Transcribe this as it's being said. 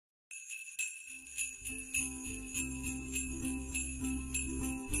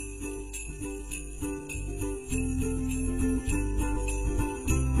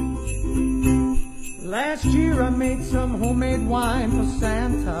Last year I made some homemade wine for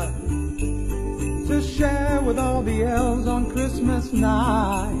Santa to share with all the elves on Christmas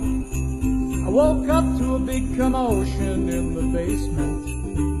night. I woke up to a big commotion in the basement,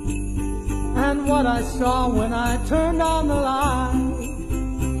 and what I saw when I turned on the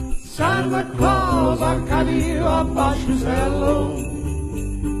light: Santa Claus, Arcadio, Abashus, hello.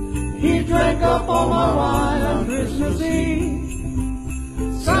 He drank up all my wine on Christmas Eve.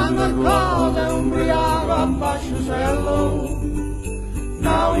 Santa Claus, embriago, Abashus, hello.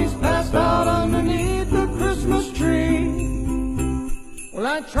 Now he's passed out underneath the Christmas tree. Well,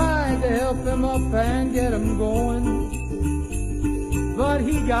 I tried to help him up and get him going, but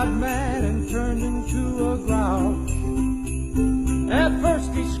he got mad and turned into a grouch. At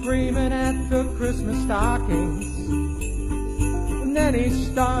first he's screaming at the Christmas stockings, and then he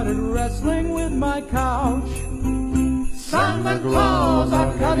started wrestling with my couch. Santa Claus,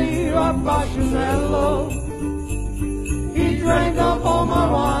 Arcadio, Abashus, hello. He drank up all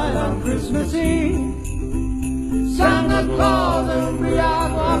my wine on Christmas Eve. Santa Claus,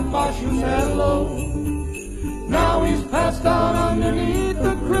 embriago, Abashus, hello. Now he's passed out underneath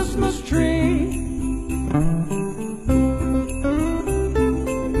the Christmas tree.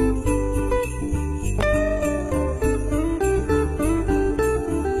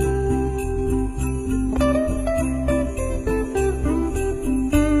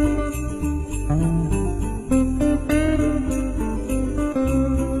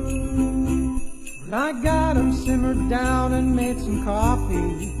 I got him simmered down and made some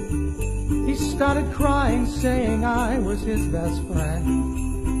coffee. He started crying, saying I was his best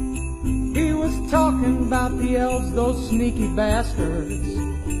friend. He was talking about the elves, those sneaky bastards,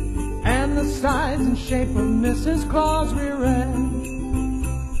 and the size and shape of Mrs. Claus' rear end.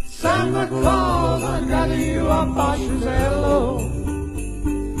 Santa Claus, I got you, Abashus, hello.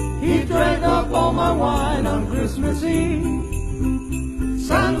 He drank up all my wine on Christmas Eve.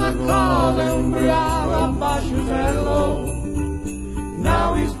 Santa Claus, embriago, Abashus, hello.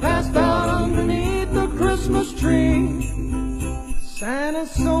 Now he's passed out underneath the Christmas tree. Santa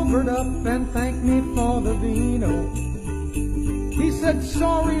sobered up and thanked me for the vino. He said,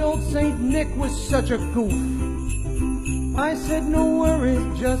 sorry old Saint Nick was such a goof. I said, no worries,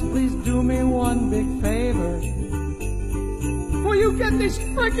 just please do me one big favor. Will you get this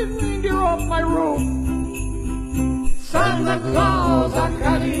frickin' reindeer off my roof? Santa Claus,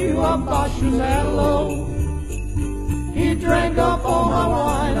 Arcadio, Abashus, hello. He drank up all my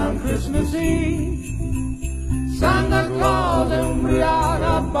wine on Christmas Eve. Santa Claus,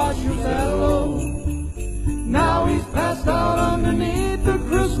 embriago, Abashus, hello. Now he's passed out underneath the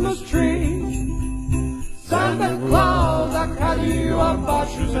Christmas tree. Santa Claus, Arcadio,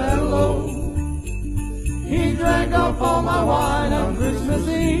 Abashus, hello. He drank up all my wine on Christmas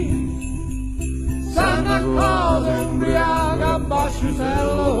Eve. Santa Claus, embriago, Abashus,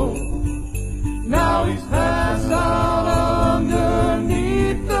 hello. Now he's passed out